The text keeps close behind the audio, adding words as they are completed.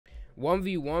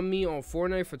1v1 me on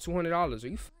Fortnite for $200. Are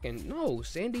you fucking no,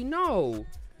 Sandy? No,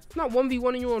 I'm not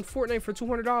 1v1ing you on Fortnite for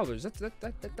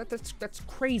 $200. That's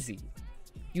crazy.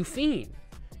 You fiend.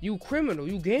 You criminal.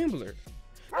 You gambler.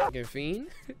 Fucking fiend.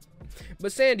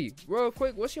 But Sandy, real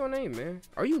quick, what's your name, man?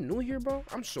 Are you new here, bro?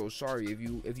 I'm so sorry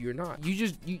if you're not.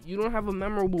 You don't have a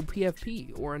memorable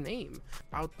PFP or a name.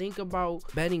 I'll think about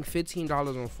betting $15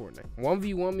 on Fortnite.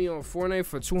 1v1 me on Fortnite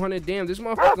for 200. Damn, this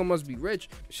motherfucker must be rich.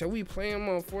 Shall we play him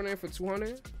on Fortnite for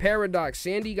 200? Paradox,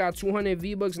 Sandy got 200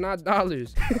 V-Bucks, not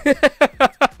dollars.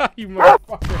 You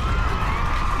motherfucker.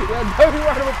 Yeah, W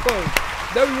round of applause.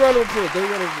 W round of applause.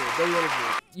 W round of applause. W round of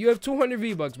applause. You have 200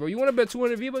 V-Bucks, bro. You want to bet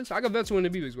 200 V-Bucks? I can bet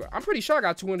 200 V-Bucks, bro. I'm pretty sure I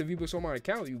got 200 V-Bucks on my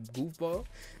account, you goofball.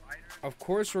 Of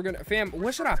course we're gonna... Fam,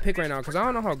 what should I pick right now? Because I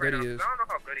don't know how good he is.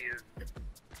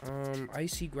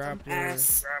 Icy grappler.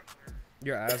 Ass.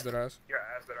 Your ass, that ass.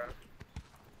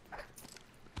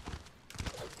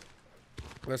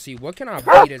 Let's see, what can I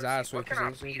beat his ass with?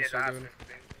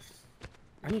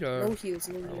 I need a... No heals,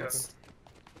 no heals.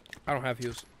 I don't have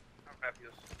heals.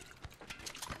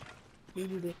 You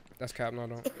need it. That's cap, no,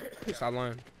 don't. Stop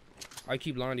lying. I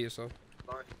keep lying to yourself.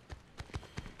 Let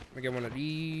me get one of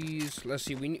these. Let's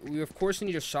see, we of course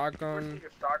need a shotgun.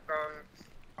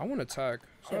 I want to attack.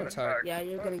 So attack. Yeah,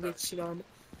 you're gonna get shit on.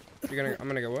 I'm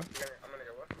gonna get what?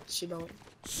 Shit on.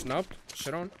 Snubbed?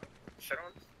 Shit on?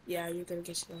 Yeah, you're gonna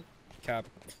get shit on. Cap,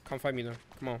 come fight me though.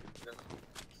 Come on.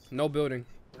 No building.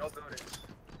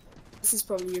 This is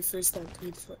probably your first time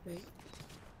playing Fortnite.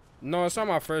 No, it's not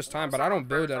my first time, but I don't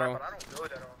build at all.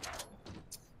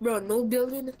 Bro, no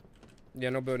building?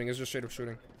 Yeah, no building. It's just straight up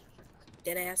shooting.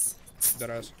 Dead ass. Dead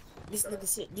ass. This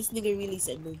nigga really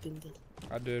said no building.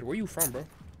 I did. Where you from, bro?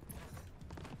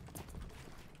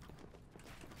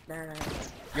 Nah.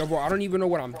 Yo, bro, I don't even know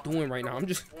what I'm doing right now.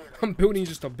 I'm building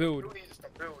just to build.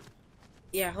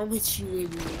 Yeah, how much you weigh?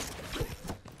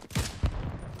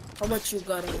 How much you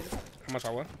got on? How much I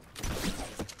what?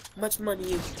 How much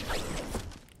money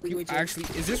you actually,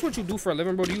 is this what you do for a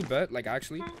living, bro? Do you bet? Like,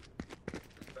 actually?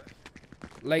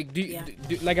 Like,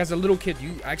 like, as a little kid, do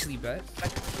you actually bet?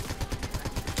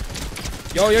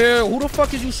 Yo, who the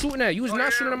fuck is you shooting at? You was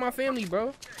not shooting at my family,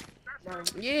 bro.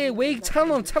 Yeah, wait, tell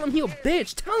him he a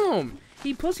bitch. Tell him.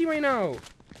 He pussy right now.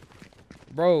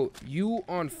 Bro, you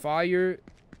on fire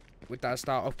with that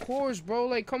style. Of course, bro.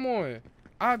 Like, come on.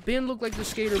 I've been look like the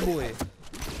skater boy.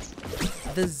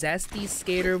 The zesty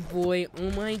skater boy.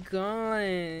 Oh my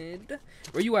god.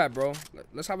 Where you at, bro?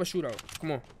 Let's have a shootout.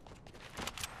 Come on.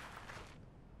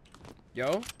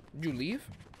 Yo, did you leave?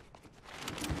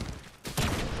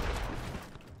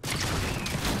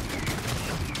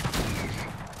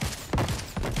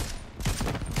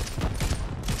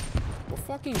 What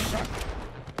fucking shot?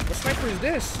 What sniper is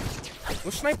this?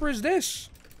 What sniper is this?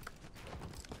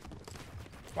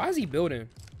 Why is he building?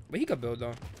 But he could build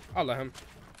though. I'll let him.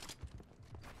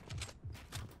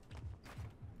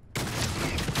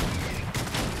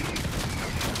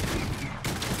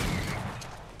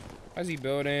 Why is he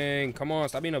building? Come on,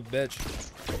 stop being a bitch.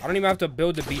 I don't even have to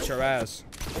build to beat your ass.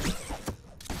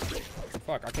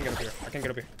 Fuck, I can't get up here. I can't get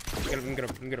up here. Get up, get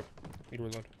up, get up. Need to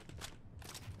reload.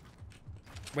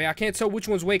 Wait, I can't tell which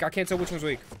one's wake. I can't tell which one's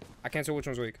wake. I can't tell which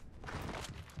one's wake.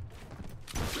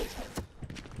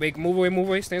 Wait, move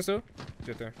away, stand still.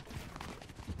 Get there.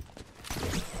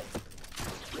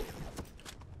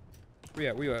 Where you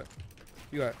at? Where you at?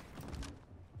 You at?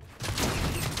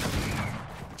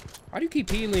 Why do you keep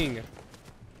healing?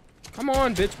 Come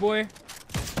on, bitch boy.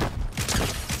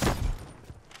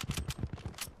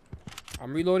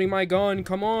 I'm reloading my gun.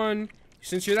 Come on.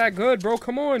 Since you're that good, bro,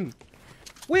 come on.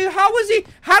 Wait, how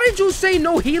did you say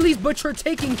no Heelys, but you're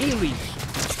taking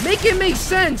Heelys? Make it make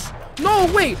sense. No,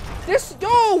 wait.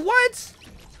 Yo, what?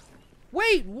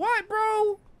 Wait, what,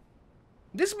 bro?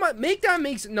 This might make that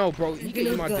makes no, bro. You can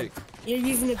use my dick. You're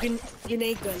using a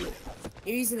grenade gun.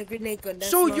 You're using a grenade gun.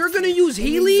 So you're gonna use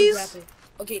Heelys?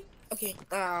 Okay.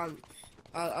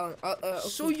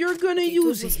 So you're gonna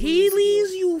use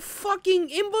Heelys, you fucking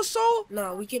imbecile?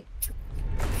 No, we can.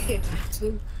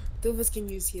 Two of us can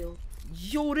use heal.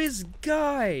 Yo, this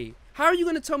guy. How are you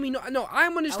gonna tell me no? No,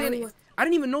 I'm understanding. I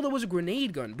didn't even know there was a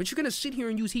grenade gun, but you're gonna sit here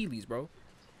and use Heelys, bro.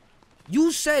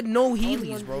 You said no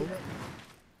Heelys, bro.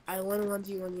 I want to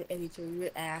 1v1 your editor, your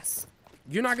ass.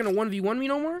 You're not gonna 1v1 me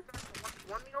no more?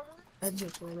 I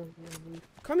just want to.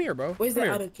 Come here, bro. Where's the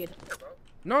other kid?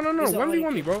 No,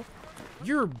 1v1 me, bro.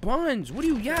 You're buns. What are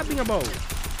you yapping about?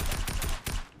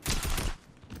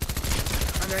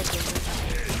 I'm right there.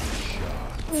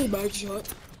 Oh my shot.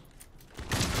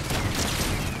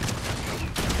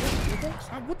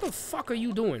 What the fuck are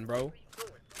you doing, bro?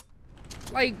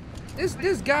 Like,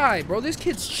 This guy, bro. This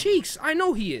kid's cheeks. I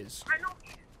know he is.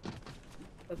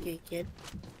 Okay, kid.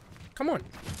 Come on.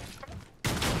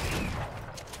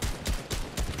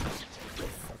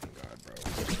 Fucking God,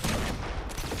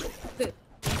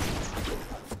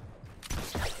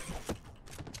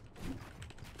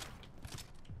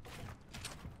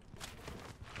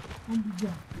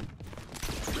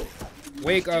 bro.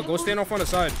 Wait, go stand off on the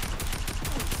side.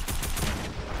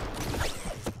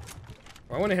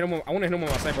 I want to hit him. I want to hit him on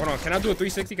my sniper. Hold on. Can I do a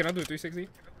 360? Can I do a 360?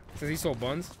 Since he's so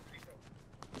buns.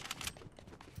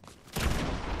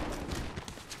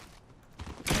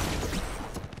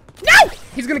 No!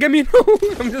 He's gonna get me. No!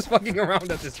 I'm just fucking around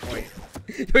at this point.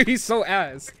 Yo, he's so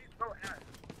ass.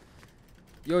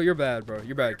 Yo, you're bad, bro.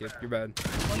 You're bad, kid. You're bad.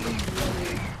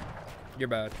 You're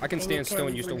bad. I can stand still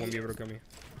and you still won't be able to kill me.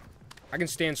 I can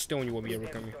stand still and you won't be able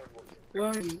to kill me. Where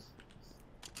are you?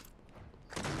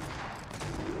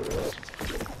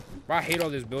 Bro, I hate all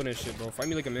this building shit, bro. Fight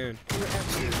me like a man.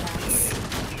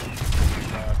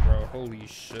 God, bro. Holy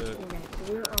shit.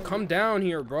 Come down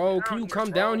here, bro. Can you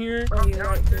come down here?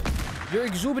 You're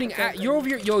exhibiting at. You're over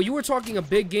here. Yo, you were talking a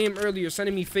big game earlier,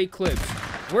 sending me fake clips.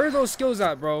 Where are those skills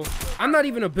at, bro? I'm not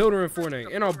even a builder in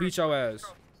Fortnite, and I'll beat your ass.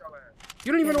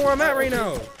 You don't even know where I'm at right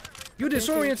now. You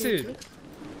disoriented.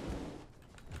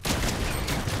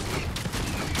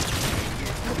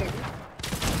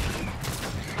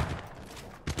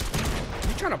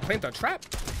 Trying to plant a trap?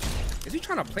 Is he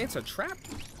trying to plant a trap?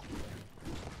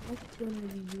 What gun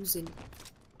are you using?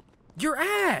 Your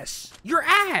ass! Your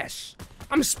ass!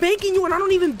 I'm spanking you and I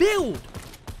don't even build!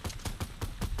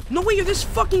 No way you're this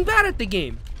fucking bad at the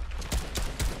game!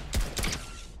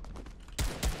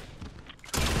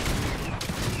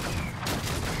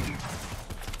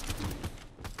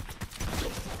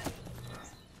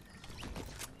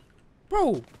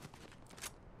 Bro!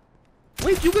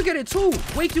 Wait, you could get it too.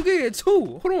 Wait, you could get it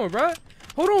too. Hold on, bro.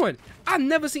 Hold on. I've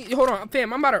never seen. Hold on,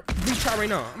 fam. I'm about to reach out right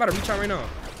now.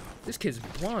 This kid's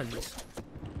buns.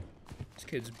 This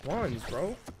kid's buns,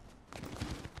 bro.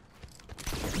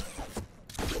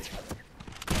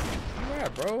 Yeah,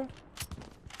 bro.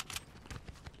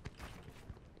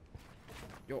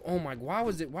 Yo, oh my. Why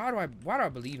do I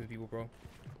believe in people, bro?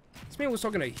 This man was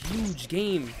talking a huge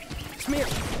game. This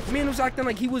man was acting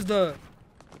like he was the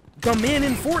man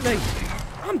in Fortnite.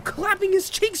 I'm clapping his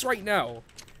cheeks right now.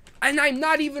 And I'm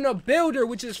not even a builder,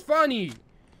 which is funny.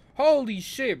 Holy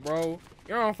shit, bro.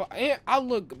 You're on fire. And I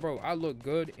look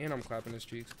good, and I'm clapping his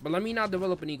cheeks. But let me not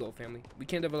develop an ego, family. We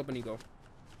can't develop an ego.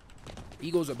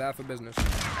 Egos are bad for business.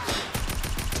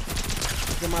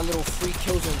 Get my little free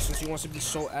kills in since he wants to be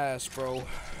so ass, bro.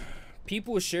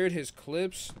 People shared his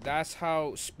clips. That's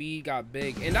how Speed got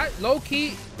big. And that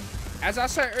low-key, as I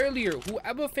said earlier,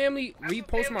 whoever family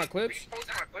reposts my clips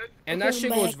and that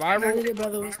shit goes viral. My little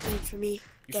brother was playing for me.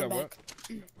 You said what?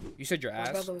 You said your ass?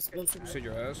 My brother was playing for me. You said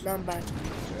your ass? No, I'm back.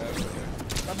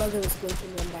 My brother was playing for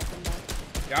me. I'm back.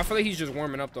 Yeah, I feel like he's just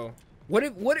warming up though. What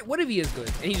if he is good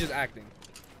and he's just acting?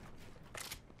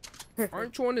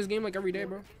 Aren't you on this game like every day,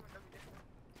 bro?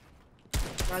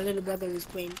 My little brother was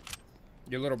playing.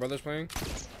 Your little brother's playing?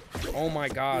 Oh my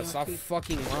god, stop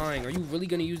fucking lying. Are you really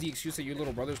gonna use the excuse that your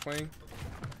little brother's playing?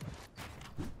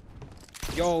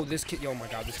 Yo, this kid, yo, my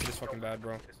god, this kid is fucking bad,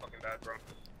 bro.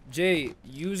 Jay,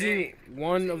 using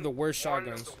one of the worst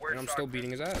shotguns, and I'm still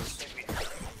beating his ass.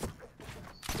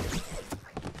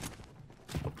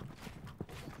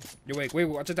 Yo, wait,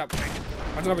 watch it up.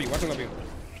 Watch it up you,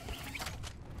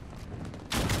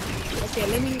 Okay,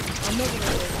 I'm moving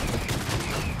over.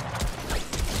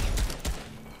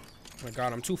 Oh my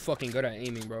god, I'm too fucking good at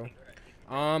aiming, bro.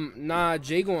 Nah,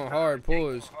 Jay going hard,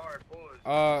 pause.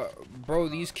 Bro,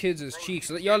 these kids is cheeks.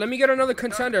 Yo, let me get another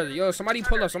contender. Yo, somebody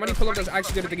pull up that's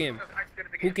actually good at the game.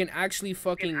 Who can actually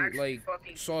fucking, like,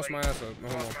 sauce my ass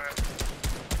up. Hold on.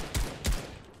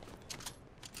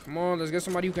 Come on, let's get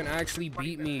somebody who can actually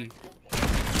beat me.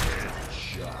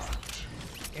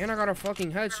 And I got a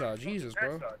fucking headshot. Jesus,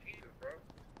 bro.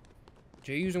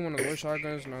 Jay using one of the worst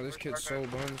shotguns. No, this kid's so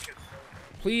buns.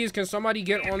 Please, can somebody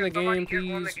get on the game,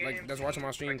 please? Like, that's watching my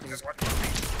stream. Cause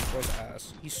bro's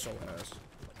ass. He's so ass.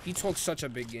 He talks such a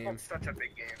big game.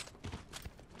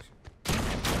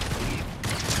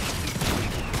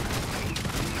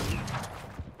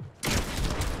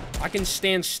 I can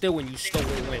stand still and you still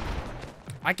will win.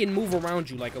 I can move around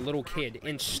you like a little kid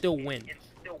and still win.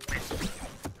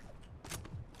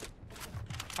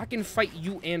 I can fight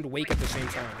you and Wake at the same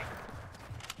time.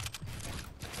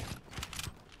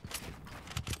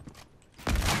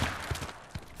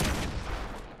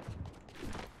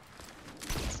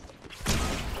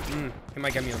 He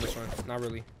might get me on this one. Not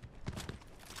really.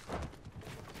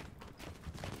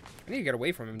 need to get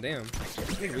away from him, damn.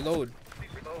 I need to reload.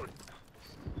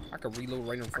 I could reload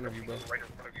right in front of you, bro.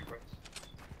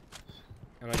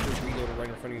 And I just reloaded right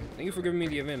in front of you. Thank you for giving me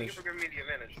the advantage.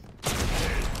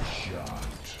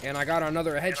 And I got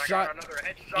another headshot.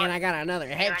 And I got another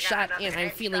headshot. And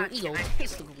I'm feeling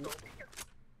egotistical.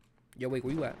 Yo, wait,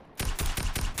 where you at?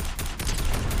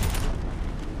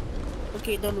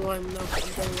 Okay, done warming up. I'm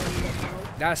done warming up now.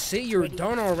 That's it? You're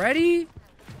done already?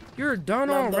 You're done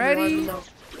already?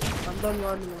 I'm done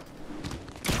warming up.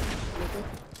 Okay.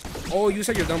 Oh, you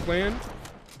said you're done playing?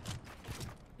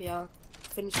 Yeah.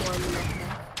 Finish warming up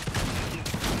now.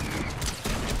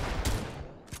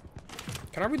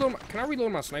 Can I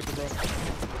reload my sniper, bro?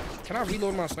 Can I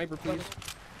reload my sniper, please?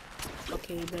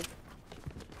 Okay, man.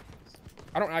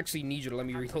 I don't actually need you to let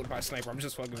me reload my sniper. I'm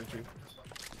just fucking with you.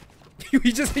 You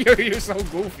just, yo, you're so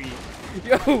goofy.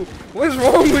 Yo, what's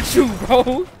wrong with you,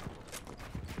 bro?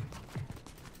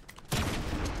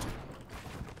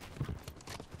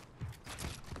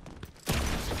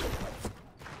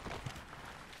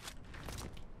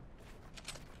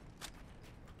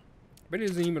 But he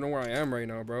doesn't even know where I am right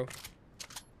now, bro.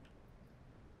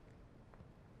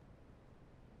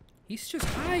 He's just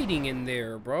hiding in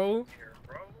there, bro.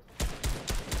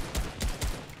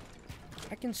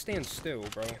 I can stand still,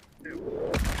 bro. Dude,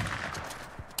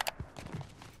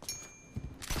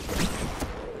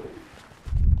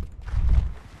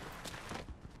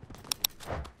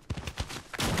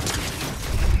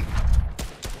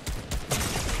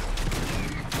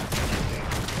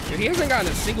 he hasn't gotten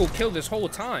a single kill this whole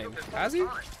time, has he?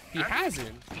 He hasn't.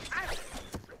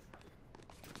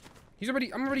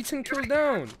 I'm already 10 kills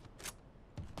down.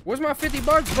 Where's my 50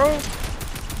 bucks, bro?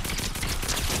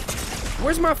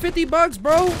 Where's my 50 bucks,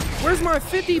 bro? Where's my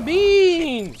 50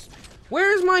 beans?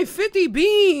 Where's my 50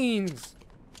 beans?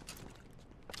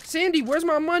 Sandy, where's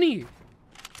my money?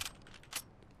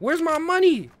 Where's my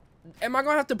money? Am I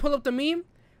gonna have to pull up the meme?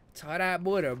 Tell that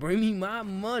boy to bring me my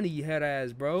money, head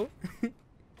ass, bro.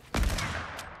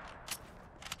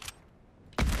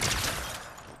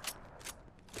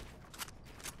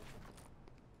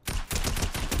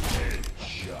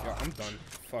 Yo, I'm done.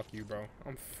 Fuck you, bro.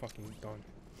 I'm fucking done.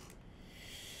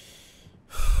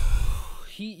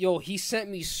 He sent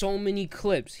me so many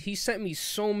clips. He sent me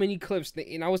so many clips,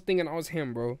 and I was thinking I was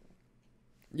him, bro.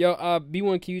 Yo,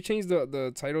 B1, can you change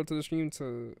the title to the stream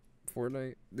to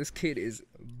Fortnite? This kid is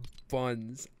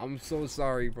buns. I'm so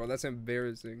sorry, bro. That's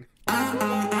embarrassing. Yo,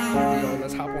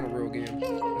 let's hop on a real game.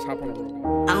 Let's hop on a real game.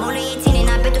 I'm only 18 and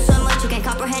I've been through so much. You can't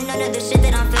comprehend none of the shit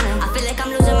that I'm feeling. I feel like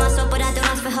I'm losing myself, but I don't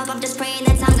ask for help. I'm just praying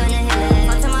that time's gonna hit.